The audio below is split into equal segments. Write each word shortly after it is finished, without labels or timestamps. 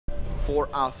for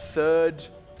our third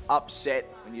upset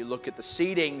when you look at the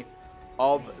seeding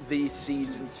of the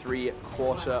Season 3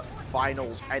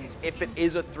 quarterfinals. And if it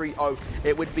is a 3-0,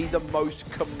 it would be the most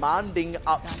commanding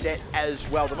upset as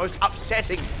well. The most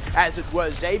upsetting, as it were.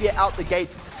 Xavier out the gate,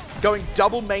 going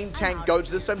double main tank goats,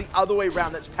 this time the other way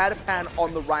around. That's Patapan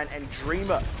on the Ryan and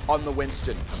Dreamer on the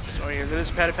Winston. So yeah, this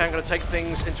is Patapan going to take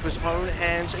things into his own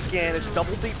hands again. It's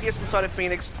double DPS inside of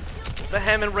PHOENiX. The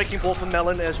Hammond Wrecking Ball for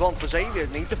Melon as well. And for Xavier,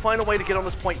 need to find a way to get on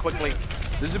this point quickly.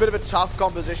 This is a bit of a tough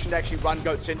composition to actually run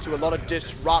goats into. A lot of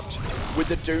disrupt with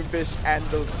the Doomfist and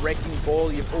the Wrecking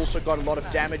Ball. You've also got a lot of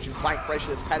damage and flank pressure.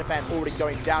 There's Patapan already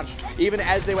going down. Even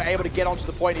as they were able to get onto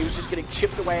the point, he was just getting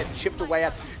chipped away at and chipped away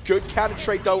at. Good counter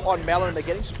trade though on Melon. They're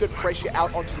getting some good pressure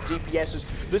out onto the DPSs.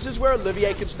 This is where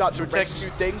Olivier can start to rescue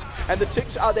things. And the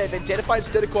ticks are there. Vendetta finds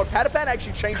Didacon. Patapan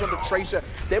actually changed onto Tracer.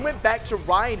 Then went back to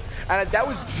Ryan. And that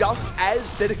was just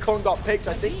as Didacon got picked.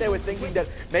 I think they were thinking that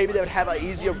maybe they would have an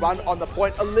easier run on the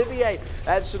point. Olivier,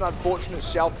 that's an unfortunate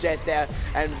self-death there.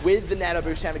 And with the nano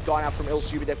boost having gone out from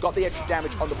Ilsubi, they've got the extra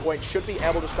damage on the point. Should be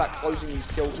able to start closing these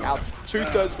kills out.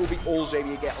 2/3 will be all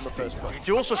Xavier get on the first point. You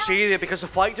do also see there, because the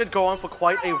fight did go on for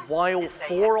quite a while,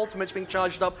 4 ultimates being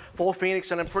charged up for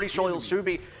PHOENiX, and I'm pretty sure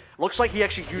Ilsubi looks like he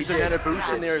actually used a nano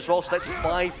boost in there as well, so that's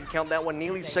 5 if you count that one,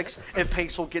 nearly 6 if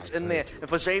Pixie gets in there. And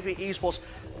for Xavier Esports,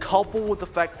 coupled with the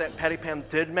fact that Patapan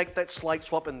did make that slight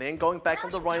swap and then going back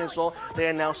on the Ryan as well, they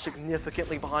are now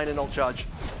significantly behind an ult charge.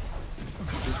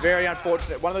 This is very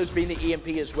unfortunate. One of those being the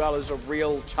EMP as well is a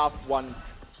real tough one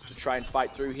to try and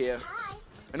fight through here.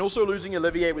 And also losing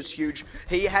Olivier was huge.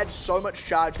 He had so much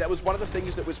charge. That was one of the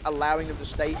things that was allowing him to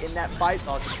stay in that fight.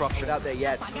 Oh, disruption out there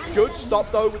yet. Good stop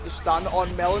though with the stun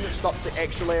on Melon. It stops the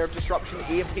extra layer of disruption.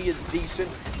 EMP is decent.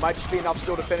 Might just be enough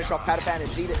still to finish off Patapan.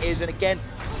 Indeed it is. And again,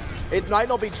 it might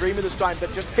not be Dreamer this time,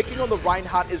 but just picking on the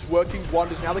Reinhardt is working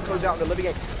wonders. Now they close out on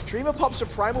Olivier. Dreamer pops a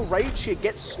Primal Rage here,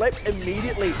 gets slept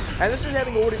immediately. And this is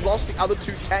having already lost the other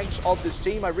 2 tanks of this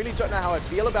team. I really don't know how I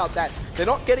feel about that. They're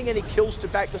not getting any kills to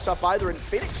back this up either, and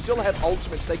PHOENiX still have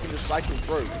ultimates they can just cycle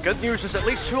through. Good news is at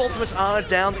least 2 ultimates are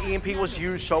down. The EMP was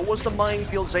used, so was the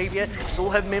Minefield. Xavier still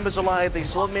have members alive. They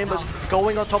still have members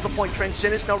going on top of the point.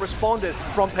 Transcendence now responded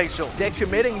from Pixie. They're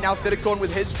committing now. Thidicon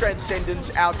with his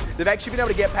Transcendence out. They've actually been able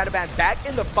to get Patapan back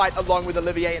in the fight along with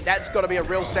Olivier, and that's got to be a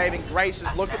real saving grace.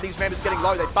 As look at these members getting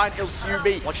low. They find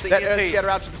Ilsubi. Watch the that EMP. Earth Shatter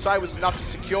out to the side was enough to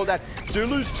secure that. Do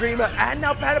lose Dreamer and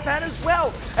now Patapan as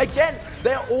well. Again,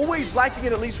 they're always lacking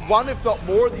in at least one, if not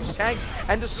more, of these tanks.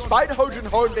 And despite Hojin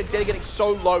Ho and Vendetta getting so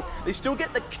low, they still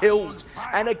get the kills.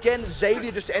 And again,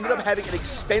 Xavier just ended up having an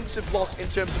expensive loss in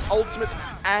terms of ultimates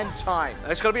and time.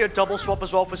 It's going to be a double swap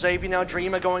as well for Xavier now.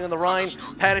 Dreamer going on the Rhine.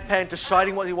 Patapan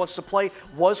deciding what he wants to play.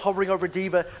 Was hovering over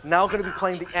Diva. Now going to be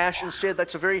playing the Ashe instead.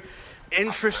 That's a very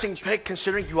interesting pick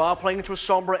considering you are playing into a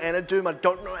Sombra and a Doom. I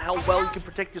don't know how well you can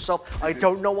protect yourself. I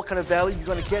don't know what kind of value you're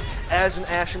going to get as an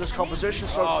Ashe in this composition.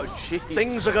 So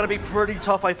things are going to be pretty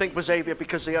tough, I think, for Xavier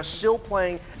because they are still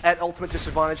playing at ultimate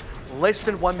disadvantage. Less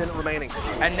than 1 minute remaining.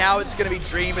 And now it's going to be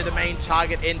Dreamer, the main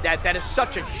target in that. That is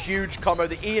such a huge combo.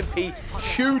 The EMP,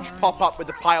 huge pop-up with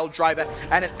the pile driver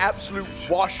and an absolute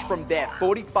wash from there.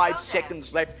 45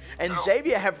 seconds left. And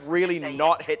Xavier have really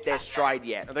not hit their stride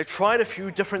yet. And they've tried a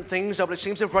few different things, but it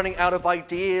seems they're running out of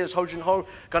ideas. Hojin Ho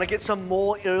going to get some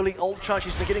more early ult charge.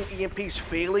 He's been getting EMPs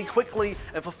fairly quickly.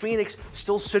 And for PHOENiX,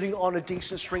 still sitting on a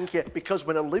decent string here because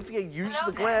when Olivier uses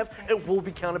the grab, it will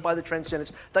be countered by the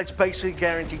Transcendence. That's basically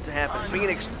guaranteed to happen.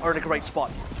 PHOENiX are in a great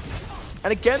spot.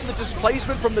 And again, the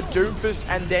displacement from the Doomfist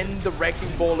and then the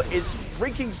Wrecking Ball is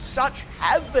wreaking such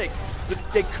havoc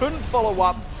that they couldn't follow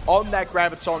up on that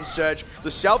Graviton Surge.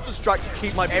 The self-destruct to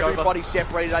keep everybody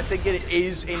separated. I think it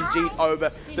is indeed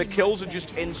over. The kills are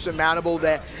just insurmountable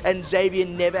there. And Xavier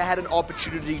never had an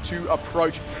opportunity to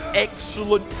approach.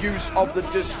 Excellent use of the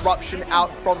disruption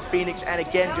out from PHOENiX. And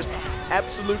again, just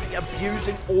absolutely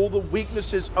abusing all the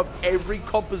weaknesses of every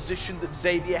composition that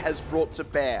Xavier has brought to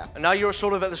bear. And now you're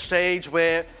sort of at the stage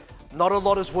where not a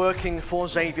lot is working for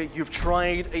Xavier. You've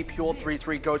tried a pure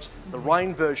 3-3 goats, the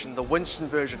Rhine version, the Winston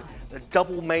version, the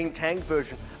double main tank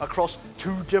version across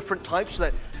 2 different types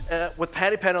of that. With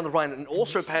Patapan on the Rhine and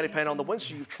also Patapan on the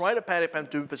Winston, you've tried a Patapan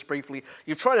Doomfist briefly,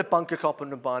 you've tried a Bunker Cop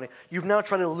and Nabani, you've now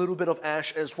tried a little bit of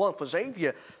Ashe as well. For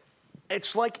Xavier,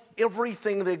 it's like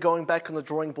everything they're going back on the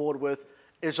drawing board with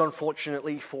is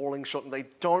unfortunately falling short, and they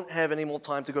don't have any more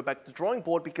time to go back to the drawing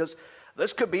board because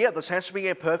this could be it. This has to be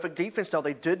a perfect defense now.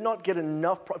 They did not get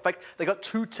enough. In fact, they got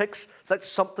 2 ticks. So that's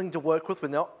something to work with. We're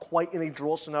not quite in a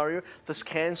draw scenario. This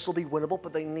can still be winnable,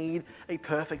 but they need a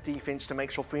perfect defense to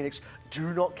make sure PHOENiX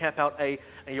do not cap out A.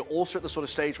 And you're also at the sort of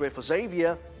stage where for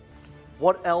Xavier,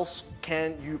 what else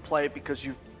can you play? Because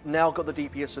you've now got the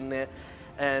DPS in there.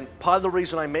 And part of the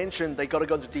reason I mentioned they got to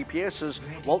go to DPS is,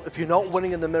 well, if you're not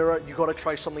winning in the mirror, you got to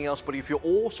try something else. But if you're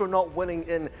also not winning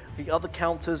in the other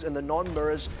counters and the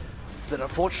non-mirrors, then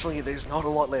unfortunately there's not a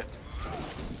lot left.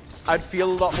 I'd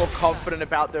feel a lot more confident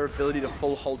about their ability to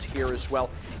full hold here as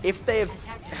well. If they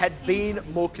had been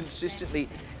more consistently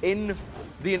in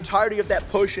the entirety of that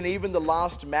push, and even the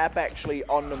last map actually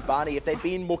on Numbani, if they'd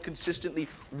been more consistently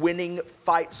winning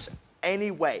fights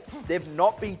anyway. They've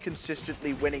not been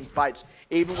consistently winning fights,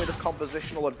 even with a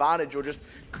compositional advantage or just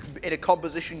in a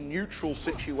composition neutral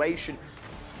situation.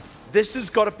 This has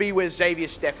got to be where Xavier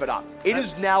step it up. It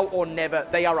is now or never.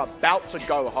 They are about to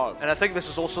go home. And I think this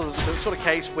is also the sort of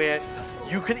case where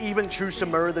you could even choose to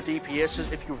mirror the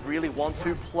DPSs if you really want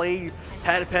to. Play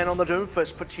Patapan on the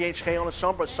Doomfist, put THK on a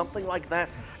Sombra, something like that.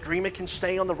 Dreamer can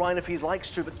stay on the Rhine if he likes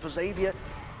to, but for Xavier,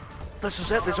 this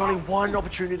is it. There's only one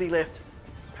opportunity left.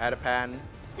 Patapan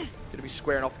going to be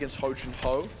squaring off against Hojin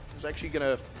Ho. He's actually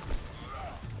going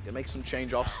to make some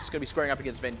change-offs. He's going to be squaring up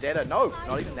against Vendetta. No,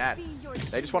 not even that.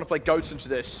 They just want to play goats into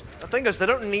this. The thing is, they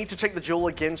don't need to take the duel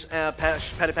against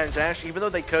Patapan's Ashe, even though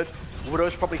they could.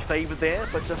 Widow's probably favored there,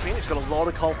 but PHOENiX got a lot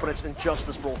of confidence in just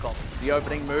this brawl comp. It's the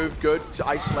opening move, good to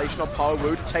isolation on Power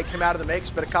to take him out of the mix,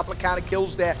 but a couple of counter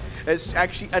kills there. It's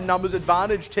actually a numbers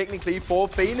advantage technically for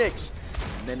PHOENiX.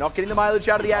 And they're not getting the mileage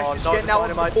out of the Ashe. Just getting now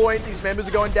onto the point. These members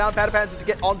are going down. Patapan's to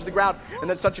get onto the ground, and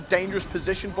that's such a dangerous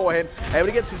position for him. Able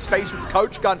to get some space with the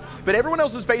coach gun, but everyone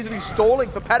else is basically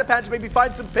stalling for Patapan to maybe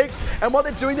find some picks. And while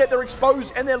they're doing that, they're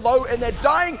exposed and they're low and they're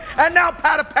dying. And now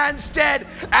Patapan's dead,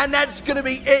 and that's going to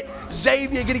be it.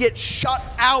 Xavier going to get shut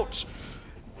out.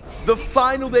 The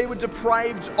final they were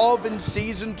deprived of in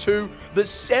Season 2. The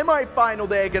semi-final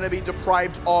they're going to be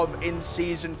deprived of in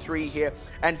Season 3 here.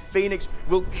 And PHOENiX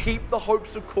will keep the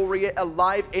hopes of Korea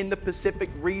alive in the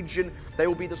Pacific region. They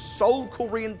will be the sole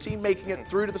Korean team making it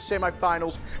through to the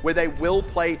semi-finals, where they will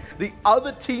play the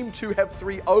other team to have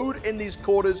 3-0'd in these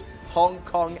quarters, Hong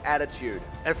Kong Attitude.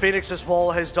 And PHOENiX as well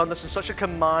has done this in such a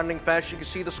commanding fashion. You can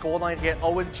see the scoreline here,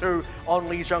 0-2 on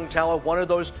Lijiang Tower. One of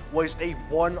those was a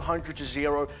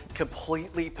 100-0,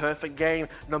 completely perfect game.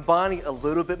 Numbani a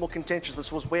little bit more contentious.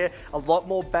 This was where a lot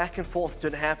more back and forth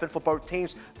did happen for both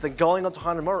teams. Then going on to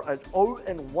Hanamura, an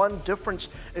 0-1 difference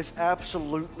is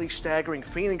absolutely staggering.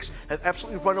 PHOENiX have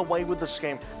absolutely run away with this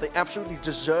game. They absolutely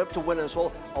deserve to win as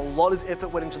well. A lot of effort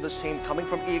went into this team, coming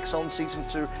from EXL in Season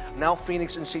 2, now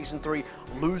PHOENiX in Season 3,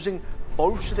 losing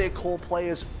most of their core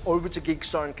players over to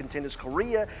Geekstar and Contenders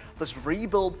Korea. This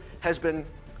rebuild has been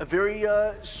a very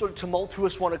sort of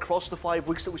tumultuous one across the 5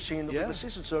 weeks that we've seen in the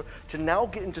season. So to now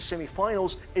get into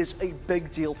semi-finals is a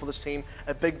big deal for this team,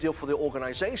 a big deal for the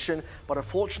organization. But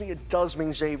unfortunately, it does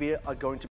mean Xavier are going to